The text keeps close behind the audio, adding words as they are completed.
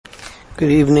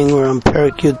Good evening. We're on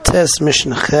Perek Yud Tes,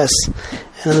 Mishnah Ches.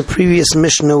 And in the previous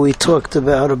Mishnah, we talked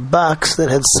about a box that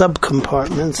had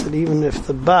subcompartments, and even if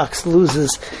the box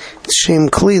loses its Shem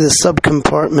Kli, the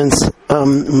subcompartments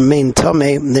remain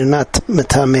Tameh, they're not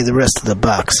Matameh, the rest of the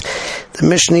box. The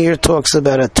Mishnah here talks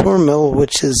about a turmel,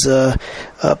 which is a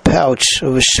pouch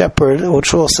of a shepherd,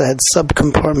 which also had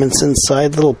subcompartments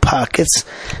inside, little pockets.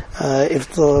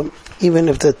 Even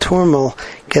if the turmel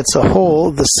gets a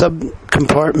hole, the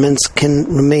subcompartments can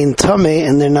remain tameh,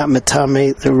 and they're not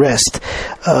matameh the rest.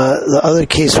 The other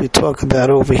case we talk about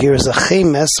over here is a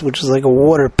chemes, which is like a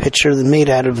water pitcher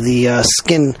made out of the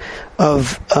skin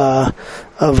of a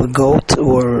goat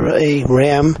or a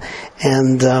ram,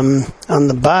 and on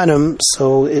the bottom,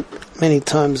 so it many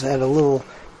times had a little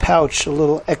pouch, a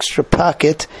little extra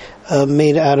pocket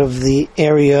made out of the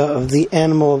area of the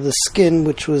animal of the skin,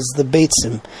 which was the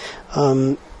beitzim.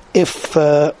 If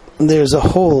there's a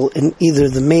hole in either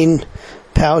the main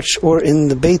pouch or in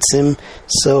the beitzim,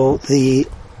 so the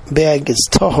bag is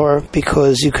tahor,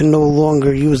 because you can no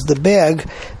longer use the bag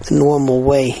the normal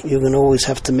way. You're going to always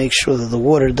have to make sure that the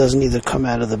water doesn't either come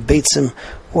out of the beitzim,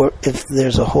 or if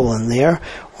there's a hole in there,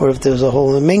 or if there's a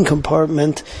hole in the main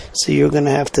compartment, so you're going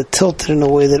to have to tilt it in a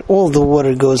way that all the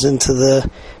water goes into the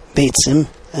beitzim,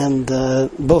 and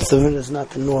both of it is not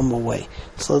the normal way.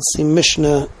 So let's see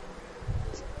Mishnah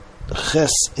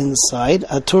Ches inside.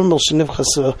 Aturmel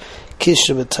shenifchasa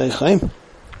kisha b'teichai.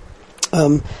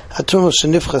 Aturmel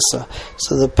shenifchasa.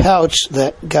 So the pouch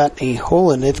that got a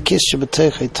hole in it, kisha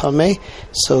b'teichai tamei.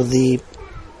 So the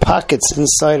pockets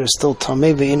inside are still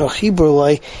tamei, ve'ino chibur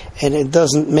lai, and it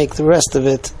doesn't make the rest of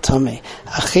it tamei.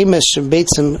 Achemes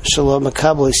shebeitzim shalom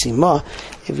makabel sima.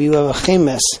 If you have a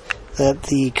chemes that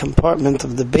the compartment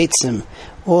of the beitzim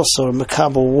also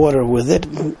makabel water with it,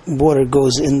 water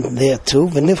goes in there too.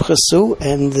 V'nifchasu,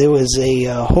 and there was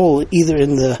a hole either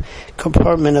in the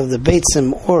compartment of the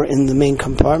beitzim or in the main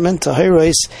compartment.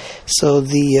 Tahiros, so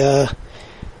the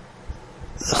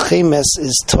chemes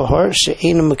is tahar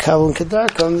she'einu makabel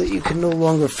kedarkam, that you can no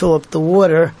longer fill up the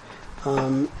water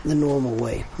the normal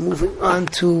way. Moving on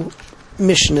to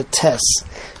Mishnah Tes.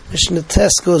 Mishnah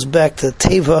Tes goes back to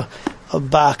Teva. A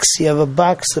box. You have a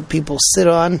box that people sit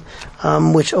on,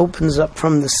 which opens up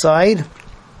from the side.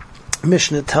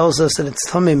 Mishnah tells us that it's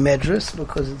tamei medras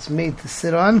because it's made to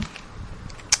sit on.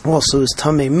 Also, it's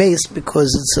tamei mace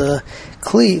because it's a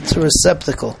kli, it's a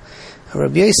receptacle.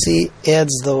 Rabbi Yossi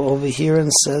adds though over here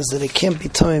and says that it can't be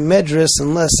tamei medras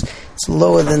unless it's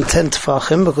lower than 10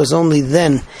 tefachim, because only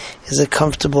then is it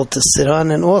comfortable to sit on,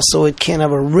 and also it can't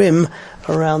have a rim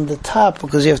around the top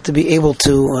because you have to be able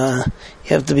to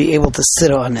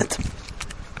sit on it.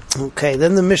 Okay,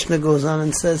 then the Mishnah goes on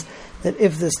and says that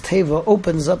if this teva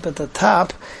opens up at the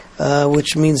top,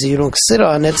 which means that you don't sit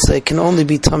on it, so it can only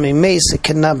be tamei mace, it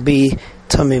cannot be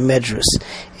tamei medras.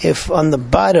 If on the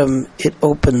bottom it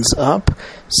opens up,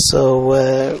 so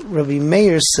Rabbi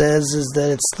Meir says is that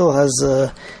it still has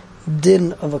a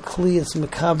din of a kliyas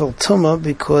makabel tuma,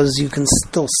 because you can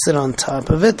still sit on top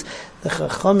of it. The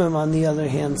Chachamim, on the other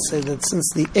hand, say that since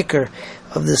the ikar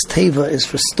of this teva is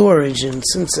for storage, and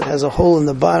since it has a hole in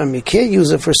the bottom, you can't use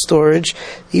it for storage,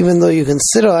 even though you can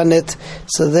sit on it,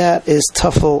 so that is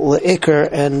tafel le'ikar,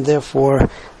 and therefore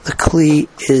the kli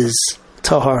is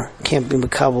tahar, can't be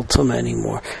makabel tuma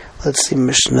anymore. Let's see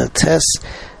Mishnah Tes.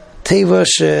 Teva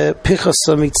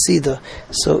she'pichasa mitzida.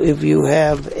 So if you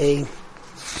have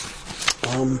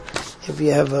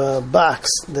a box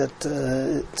that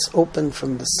it's open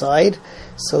from the side,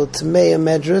 so tamei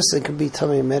medras, it could be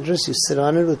tamei medras, you sit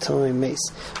on it with tamei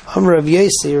mace. Rav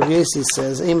Yossi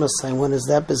says, Emasai, when is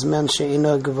that bizman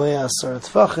she'ina gavoya asar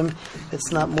tefachim,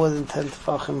 it's not more than 10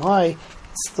 tefachim high,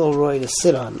 it's still right to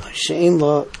sit on. She'in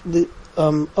lo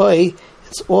oi,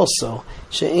 it's also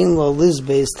she'in lo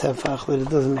lizbeis tefach, that it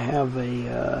doesn't have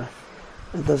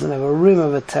a rim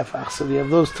of a tefach. So we have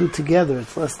those two together.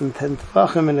 It's less than 10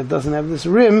 tefachim, and it doesn't have this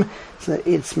rim. So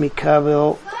it's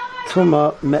mikabel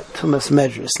tumas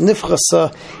medras.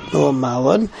 Nifchasa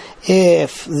milamalon.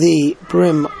 If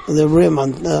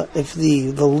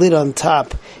the lid on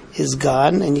top is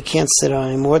gone and you can't sit on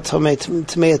it anymore,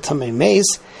 tamei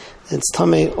mace. It's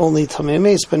only tamei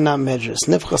mace, but not medras.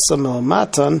 Nifchasa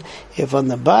milamatan. If on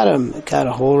the bottom it got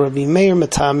a hole, Rabbi Meir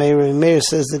matamei. Rabbi Meir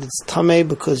says that it's tamei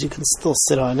because you can still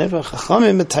sit on it.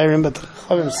 Chachamim matayrim, but the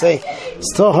Chachamim say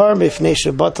it's tahar b'fnei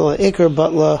shebatla ikar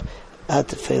batla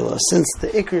atefela. Since the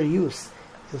ikar use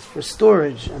is for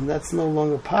storage, and that's no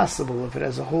longer possible if it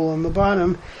has a hole in the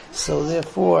bottom, so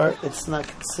therefore it's not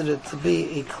considered to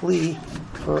be a kli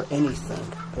for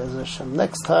anything.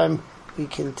 Next time we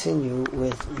continue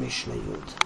with Mishnah Yud.